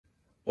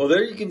Well,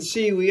 there you can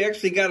see we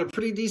actually got a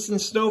pretty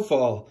decent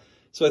snowfall.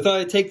 So I thought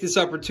I'd take this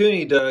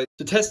opportunity to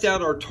test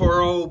out our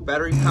Toro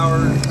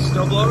battery-powered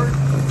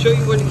snowblower. Show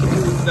you what it can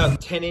do with about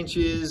 10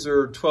 inches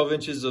or 12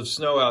 inches of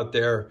snow out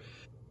there.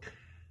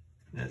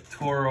 That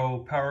Toro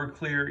Power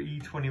Clear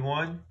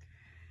E21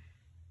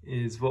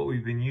 is what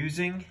we've been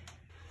using.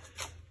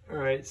 All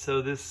right,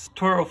 so this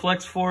Toro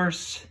Flex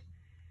Force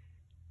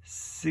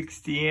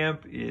 60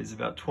 amp is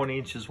about 20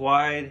 inches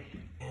wide,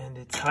 and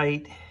its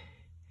height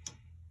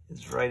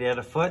is right at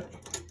a foot.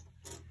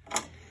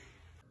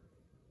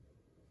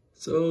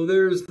 So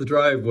there's the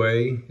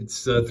driveway.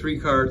 It's 3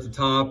 car at the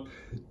top,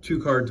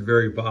 2 car at the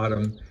very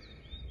bottom.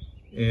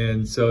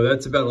 And so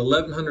that's about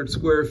 1,100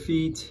 square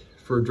feet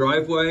for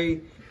driveway,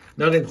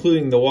 not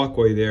including the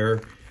walkway there.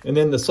 And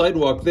then the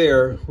sidewalk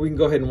there, we can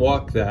go ahead and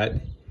walk that.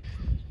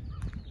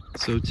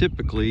 So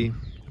typically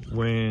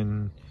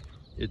when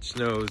it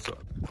snows,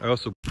 I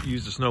also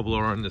use the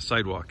snowblower on the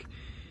sidewalk.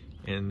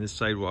 And this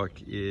sidewalk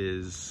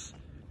is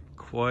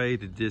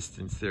quite a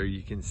distance there,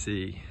 you can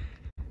see.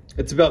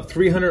 It's about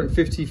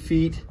 350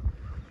 feet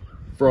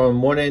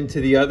from one end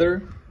to the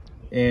other.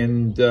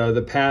 And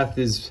the path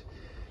is,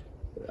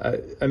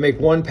 I make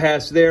one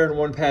pass there and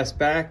one pass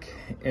back.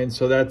 And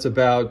so that's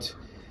about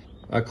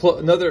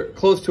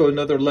close to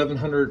another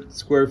 1,100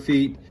 square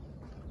feet.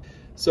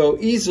 So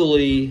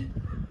easily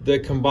the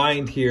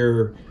combined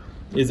here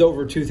is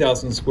over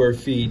 2,000 square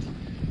feet.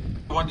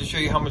 I wanted to show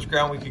you how much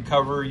ground we could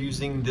cover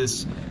using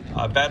this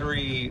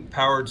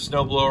battery-powered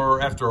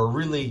snowblower after a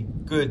really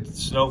good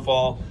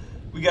snowfall.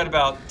 We got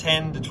about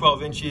 10 to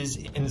 12 inches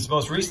in this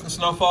most recent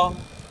snowfall.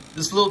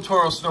 This little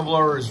Toro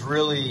snowblower is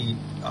really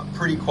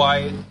pretty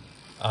quiet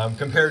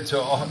compared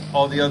to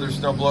all the other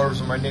snowblowers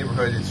in my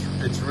neighborhood.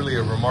 It's really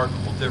a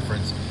remarkable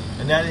difference.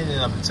 And that in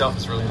and of itself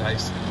is really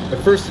nice. My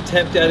first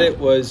attempt at it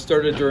was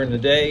started during the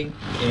day,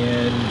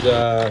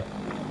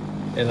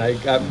 and I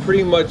got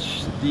pretty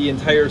much the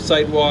entire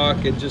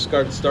sidewalk and just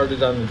got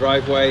started on the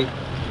driveway.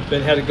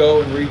 Then had to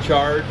go and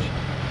recharge.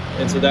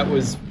 And so that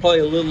was probably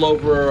a little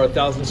over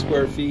 1,000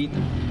 square feet.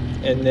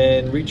 And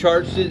then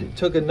recharged it. It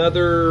took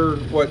another,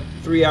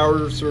 3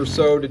 hours or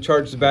so to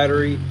charge the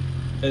battery.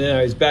 And then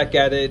I was back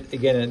at it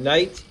again at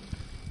night.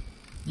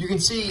 You can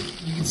see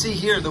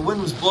here the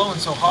wind was blowing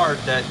so hard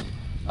that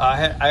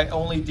I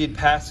only did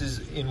passes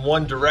in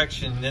one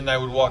direction, and then I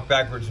would walk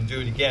backwards and do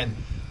it again.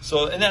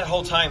 So, and that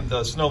whole time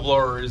the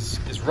snowblower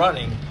is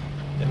running,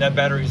 and that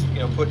battery's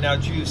putting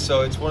out juice.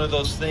 So it's one of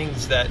those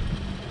things that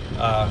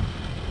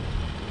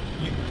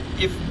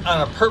if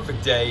on a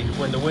perfect day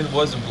when the wind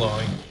wasn't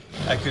blowing,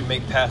 I could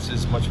make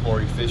passes much more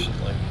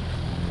efficiently.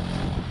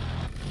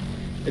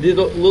 I did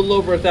a little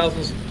over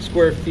 1,000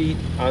 square feet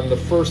on the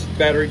first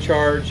battery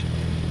charge,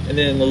 and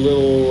then a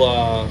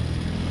little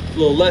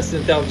less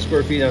than 1,000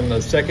 square feet on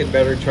the second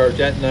battery charge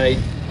at night.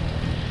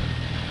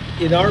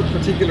 In our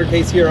particular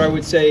case here, I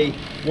would say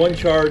one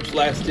charge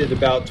lasted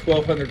about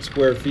 1,200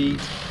 square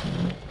feet.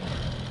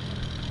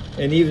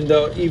 And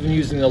even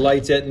using the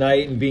lights at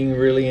night and being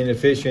really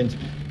inefficient,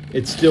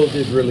 it still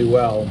did really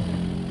well.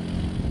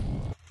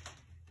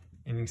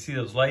 And you can see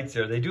those lights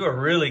there. They do a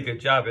really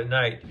good job at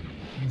night.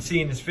 You can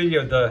see in this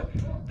video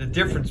the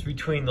difference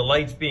between the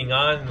lights being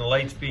on and the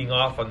lights being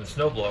off on the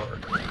snowblower.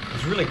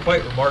 It's really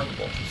quite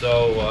remarkable.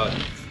 So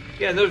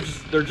yeah,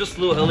 they're just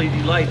little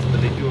LED lights,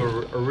 but they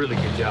do a really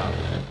good job.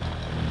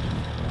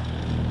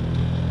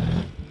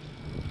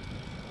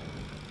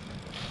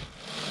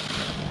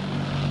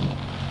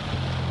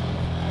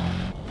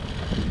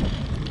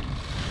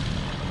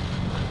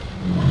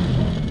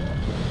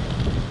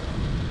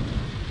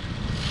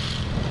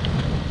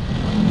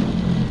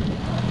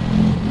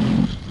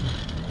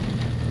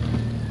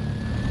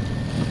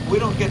 We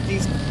don't get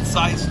these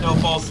size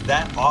snowfalls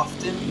that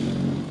often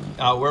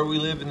where we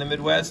live in the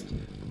Midwest,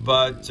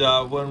 but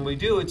when we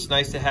do, it's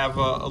nice to have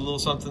a little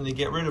something to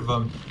get rid of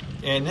them.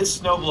 And this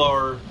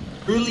snowblower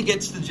really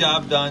gets the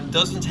job done,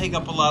 doesn't take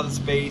up a lot of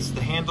space,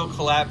 the handle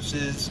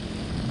collapses,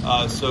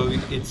 so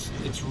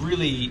it's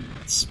really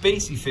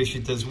space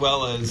efficient as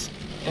well as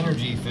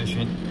energy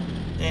efficient.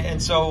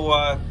 And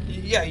so,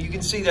 yeah, you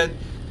can see that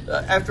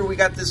after we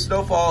got this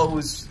snowfall,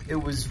 it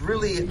was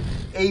really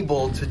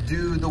able to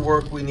do the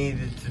work we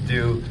needed to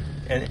do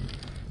and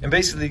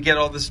basically get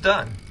all this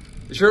done.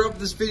 I sure hope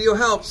this video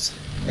helps.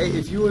 Hey,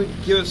 if you would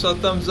give us a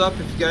thumbs up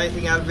if you got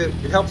anything out of it,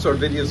 it helps our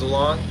videos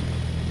along,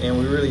 and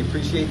we really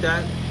appreciate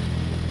that.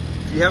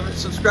 If you haven't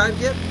subscribed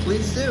yet,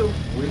 please do.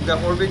 We've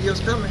got more videos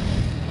coming.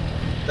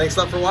 Thanks a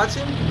lot for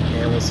watching,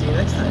 and we'll see you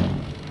next time.